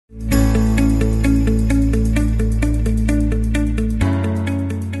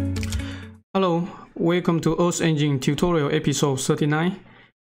welcome to Earth Engine tutorial episode 39.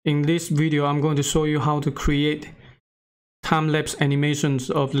 In this video, I'm going to show you how to create time-lapse animations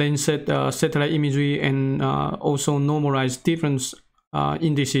of Landsat satellite imagery and also normalize different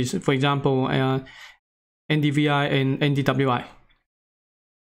indices, for example, NDVI and NDWI.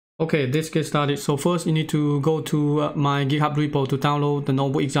 Okay, let's get started. So first, you need to go to my GitHub repo to download the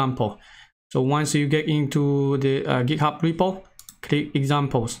notebook example. So once you get into the GitHub repo, click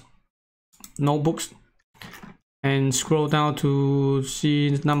Examples, Notebooks, and scroll down to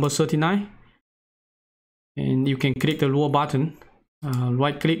see number 39. And you can click the lower button,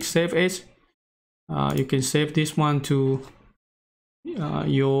 right click, Save As. You can save this one to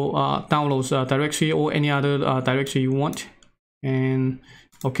your downloads directory or any other directory you want. And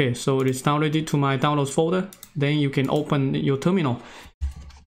okay, so it's downloaded to my downloads folder. Then you can open your terminal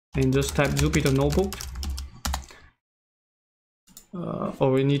and just type Jupyter Notebook.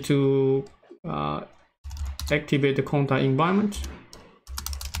 Or we need to activate the contact environment.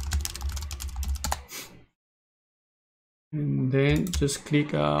 And then just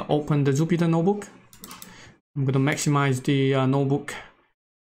click open the Jupyter Notebook. I'm going to maximize the notebook.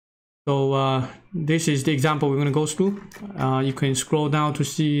 So this is the example we're going to go through. You can scroll down to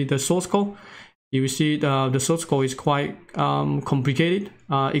see the source code. You will see the source code is quite complicated.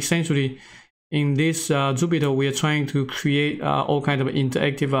 Essentially, in this Jupyter, we are trying to create all kinds of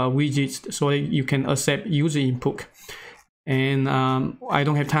interactive widgets so that you can accept user input. And I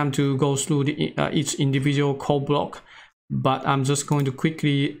don't have time to go through each individual code block, but I'm just going to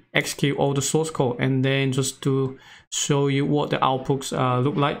quickly execute all the source code and then just to show you what the outputs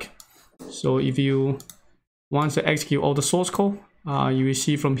look like. So if you want to execute all the source code, you will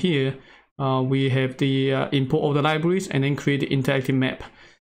see from here we have the input of the libraries and then create the interactive map.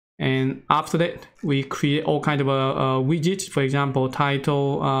 And after that, we create all kinds of widgets. For example,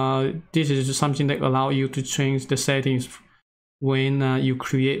 title. This is something that allows you to change the settings when you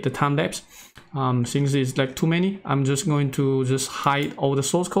create the time lapse. Since it's like too many, I'm just going to just hide all the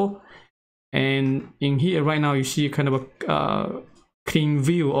source code. And in here right now, you see kind of a clean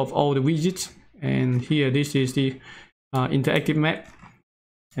view of all the widgets. And here, this is the interactive map.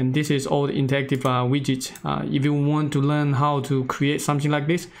 And this is all the interactive widgets. If you want to learn how to create something like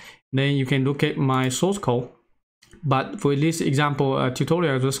this, then you can look at my source code. But for this example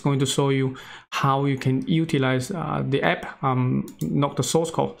tutorial, I'm just going to show you how you can utilize the app, not the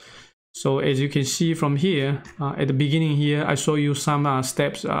source code. So as you can see from here, at the beginning here, I show you some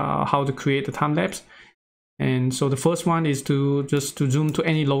steps how to create the time lapse. And so the first one is to just to zoom to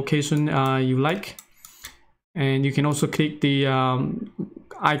any location you like. And you can also click the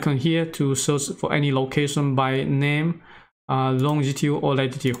icon here to search for any location by name, longitude or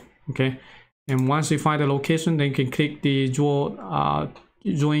latitude. Okay, and once you find the location, then you can click the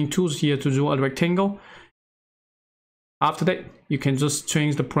drawing tools here to draw a rectangle. After that, you can just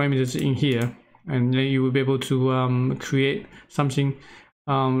change the parameters in here, and then you will be able to create something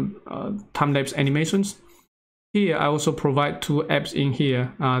time-lapse animations. Here I also provide two apps in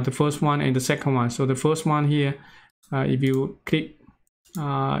here, the first one and the second one. So the first one here, if you click,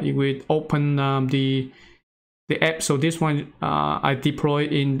 it will open the app. So this one I deploy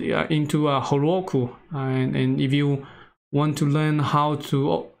into Heroku, and if you want to learn how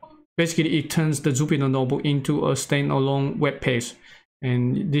to, basically it turns the Jupyter Notebook into a standalone web page.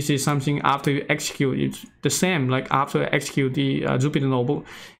 And this is something after you execute, it's the same like after I execute the Jupyter Notebook,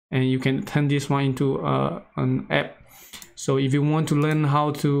 and you can turn this one into an app. So if you want to learn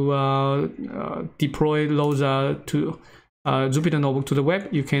how to deploy those to Jupyter Notebook to the web,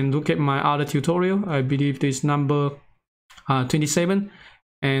 you can look at my other tutorial. I believe this number 27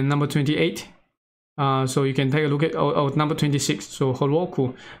 and number 28. So you can take a look at number 26. So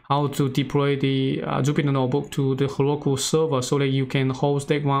Heroku, how to deploy the Jupyter Notebook to the Heroku server so that you can host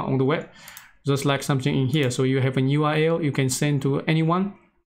that one on the web, just like something in here. So you have an URL you can send to anyone.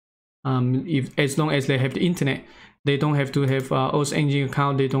 As long as they have the internet, they don't have to have Earth Engine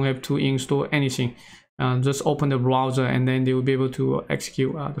account, they don't have to install anything. Just open the browser and then they will be able to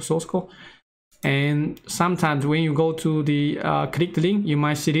execute the source code. And sometimes when you go to the click the link, you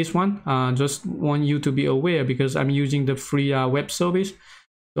might see this one. Just want you to be aware because I'm using the free web service.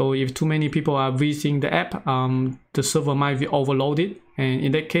 So if too many people are visiting the app, the server might be overloaded, and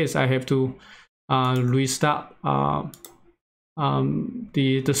in that case I have to restart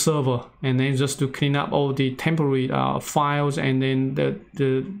the server, and then just to clean up all the temporary files, and then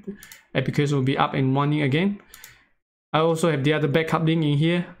the application will be up and running again. I also have the other backup link in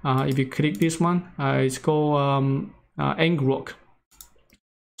here. If you click this one, it's called Ngrok.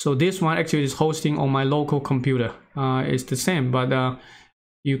 So this one actually is hosting on my local computer. It's the same, but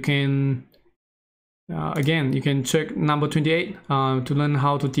you can again, you can check number 28 to learn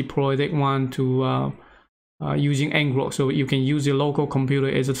how to deploy that one to using Ngrok. So you can use your local computer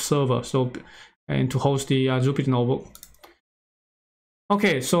as a server, so and to host the Jupyter Notebook.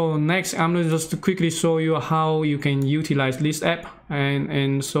 Okay, so next I'm going to just quickly show you how you can utilize this app,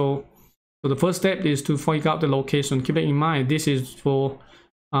 and so the first step is to figure out the location. Keep it in mind, this is for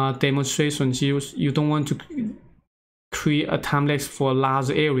demonstrations. You don't want to create a time-lapse for a large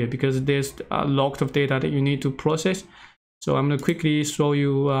area because there's a lot of data that you need to process. So I'm going to quickly show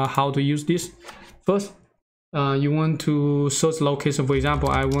you how to use this. First, you want to search location. For example,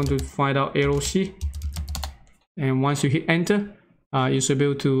 I want to find out ROC, and once you hit enter, you should be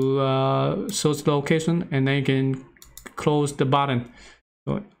able to search the location, and then you can close the button.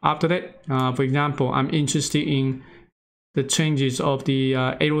 So after that, for example, I'm interested in the changes of the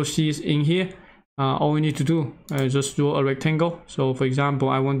ROCs in here. All we need to do is just draw a rectangle. So for example,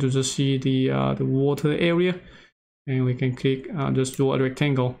 I want to just see the water area, and we can click just draw a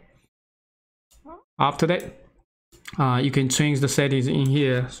rectangle. After that, you can change the settings in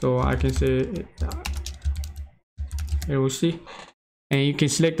here. So I can say ROC, and you can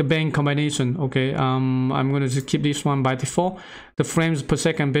select the band combination. Okay, I'm going to just keep this one by default. The frames per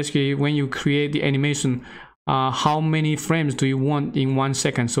second, basically when you create the animation, how many frames do you want in 1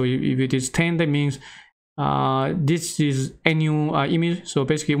 second? So if it is 10, that means this is annual image. So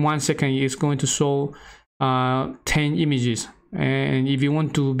basically 1 second is going to show 10 images. And if you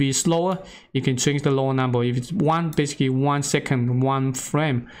want to be slower, you can change the lower number. If it's basically 1 second 1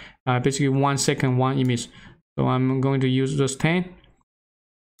 frame, basically 1 second 1 image. So I'm going to use just 10.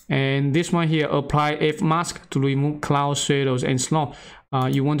 And this one here, apply F mask to remove cloud shadows and snow.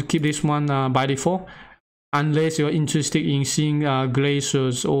 You want to keep this one by default, unless you're interested in seeing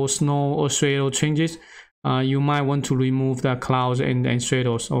glaciers or snow or shadow changes. You might want to remove the clouds and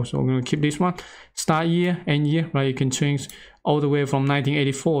shadows. Also, I'm going to keep this one. Start year, end year, right? You can change all the way from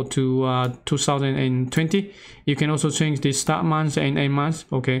 1984 to 2020. You can also change the start months and end months.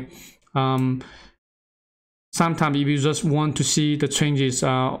 Okay. Sometimes if you just want to see the changes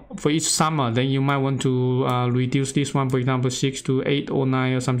for each summer, then you might want to reduce this one, for example 6 to 8 or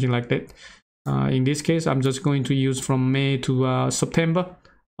 9 or something like that. In this case, I'm just going to use from May to September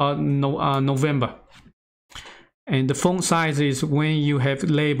or November. And the font size is when you have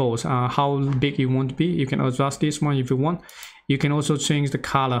labels, how big you want to be. You can adjust this one if you want. You can also change the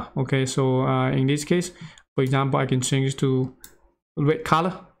color. Okay, so in this case, for example, I can change to red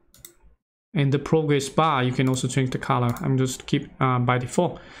color. And the progress bar, you can also change the color. I'm just keep by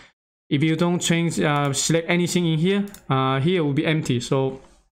default. If you don't change, select anything in here, here will be empty. So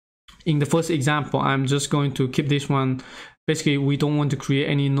in the first example, I'm just going to keep this one. Basically, we don't want to create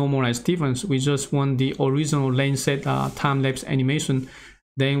any normalized difference. We just want the original Landsat time-lapse animation.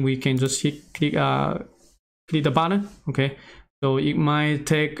 Then we can just click the button. Okay, so it might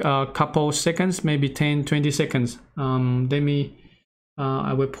take a couple seconds, maybe 10-20 seconds.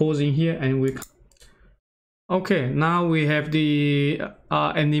 I will pause in here and we. Okay, now we have the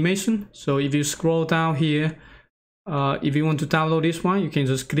animation. So if you scroll down here, if you want to download this one, you can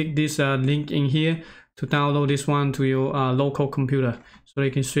just click this link in here to download this one to your local computer, so you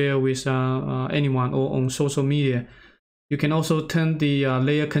can share with anyone or on social media. You can also turn the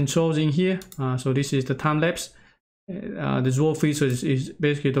layer controls in here. So this is the time lapse. The draw feature is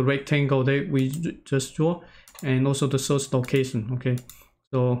basically the rectangle that we just draw, and also the source location. Okay,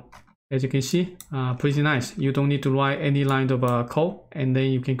 so as you can see, pretty nice. You don't need to write any line of code, and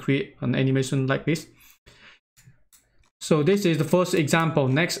then you can create an animation like this. So this is the first example.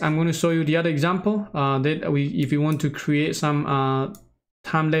 Next, I'm going to show you the other example if you want to create some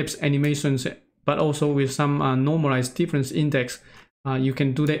time-lapse animations, but also with some normalized difference index, you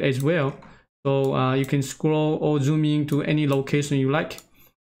can do that as well. So you can scroll or zoom in to any location you like.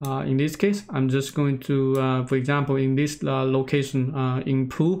 In this case, I'm just going to, for example, in this location in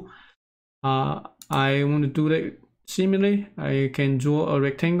pool, I want to do that similarly. I can draw a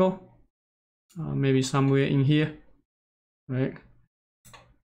rectangle, maybe somewhere in here, right?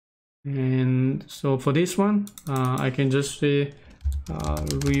 And so for this one, I can just say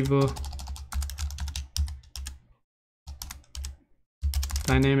river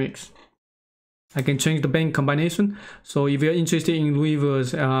dynamics. I can change the band combination. So if you're interested in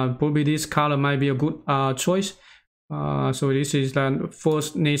rivers, probably this color might be a good choice. So this is the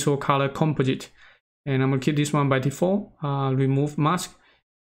first natural color composite, and I'm gonna keep this one by default. Remove mask,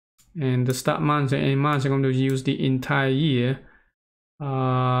 and the start month and end month, I'm going to use the entire year.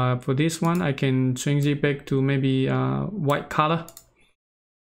 For this one, I can change it back to maybe white color.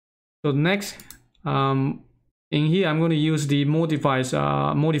 So next, in here I'm going to use the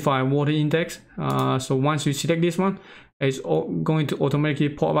modify water index. So once you select this one, it's going to automatically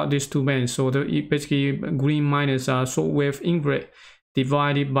pop out these two bands. So basically green minus short wave infrared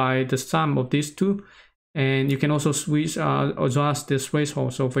divided by the sum of these two. And you can also switch adjust the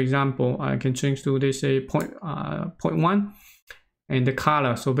threshold. So for example, I can change to this 0.1 and the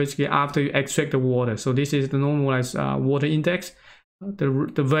color. So basically after you extract the water, so this is the normalized water index.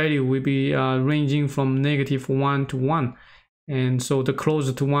 The value will be ranging from -1 to 1, and so the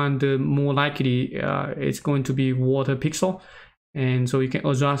closer to 1, the more likely it's going to be water pixel. And so you can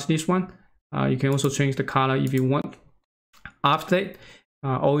adjust this one. You can also change the color if you want. After that,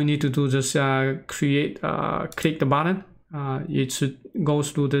 all you need to do is just click the button. It should go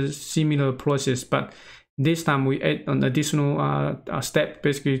through the similar process, but this time we add an additional step,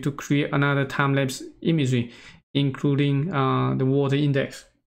 basically to create another time-lapse imagery, including the water index.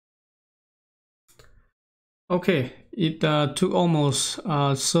 Okay, it took almost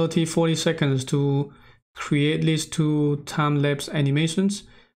 30-40 seconds to create these two time-lapse animations.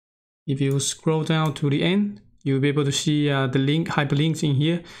 If you scroll down to the end, you'll be able to see the link, hyperlinks in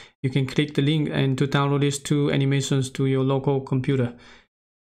here. You can click the link and to download these two animations to your local computer.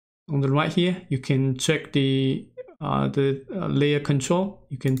 On the right here, you can check the layer control.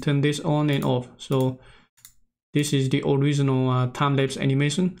 You can turn this on and off. So this is the original time-lapse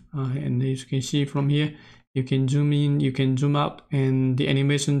animation, and as you can see from here, you can zoom in, you can zoom out, and the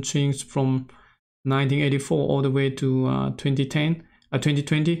animation changed from 1984 all the way to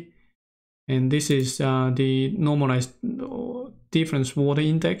 2020. And this is the normalized difference water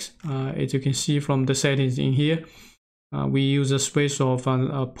index. As you can see from the settings in here, we use a space of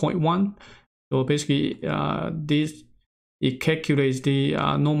 0.1. So basically, it calculates the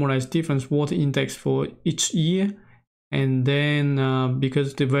normalized difference water index for each year, and then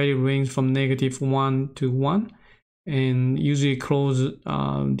because the value ranges from -1 to 1, and usually close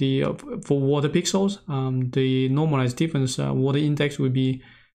for water pixels, the normalized difference water index will be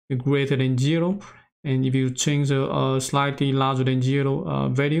greater than 0, and if you change a slightly larger than 0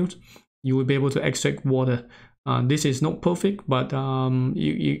 values, you will be able to extract water. This is not perfect, but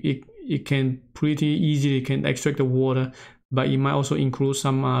it can pretty easily can extract the water, but it might also include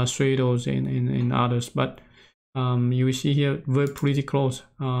some shadows and others. But you will see here very pretty close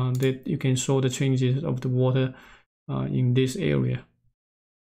that you can show the changes of the water in this area.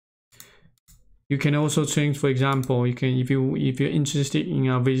 You can also change, for example, you can if you're interested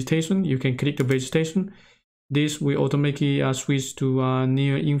in vegetation, you can click the vegetation. This will automatically switch to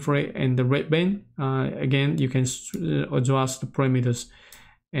near infrared and the red band. Again, you can adjust the parameters,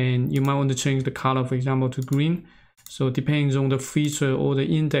 and you might want to change the color, for example, to green. So it depends on the feature or the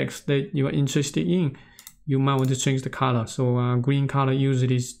index that you are interested in. You might want to change the color. So green color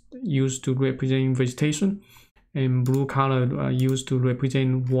usually is used to represent vegetation, and blue color used to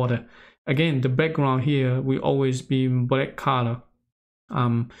represent water. Again, the background here will always be black color.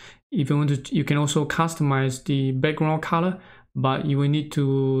 If you want to, you can also customize the background color, but you will need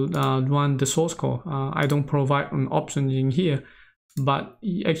to run the source code. I don't provide an option in here, but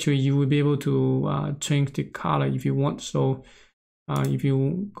actually you will be able to change the color if you want. So if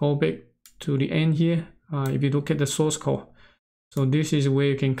you go back to the end here, if you look at the source code, so this is where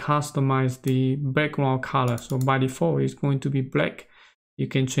you can customize the background color. So by default, it's going to be black. You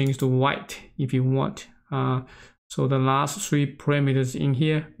can change to white if you want. So the last 3 parameters in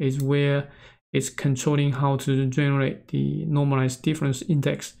here is where it's controlling how to generate the normalized difference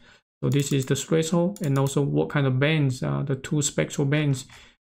index. So this is the threshold, and also what kind of bands, the 2 spectral bands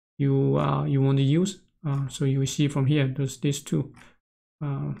you want to use. So you will see from here, there's these 2,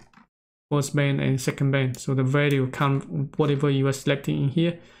 first band and second band. So the value count, whatever you are selecting in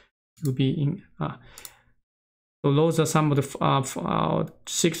here, will be in. So those are some of the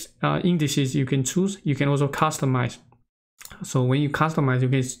 6 indices you can choose. You can also customize. So when you customize, you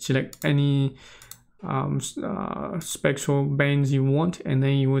can select any spectral bands you want, and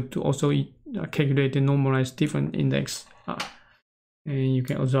then you would also calculate the normalized difference index, and you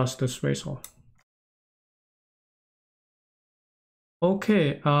can adjust the threshold.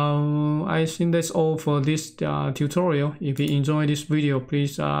 Okay, I think that's all for this tutorial. If you enjoyed this video,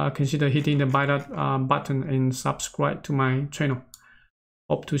 please consider hitting the button and subscribe to my channel.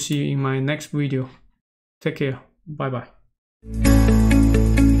 Hope to see you in my next video. Take care. Bye bye.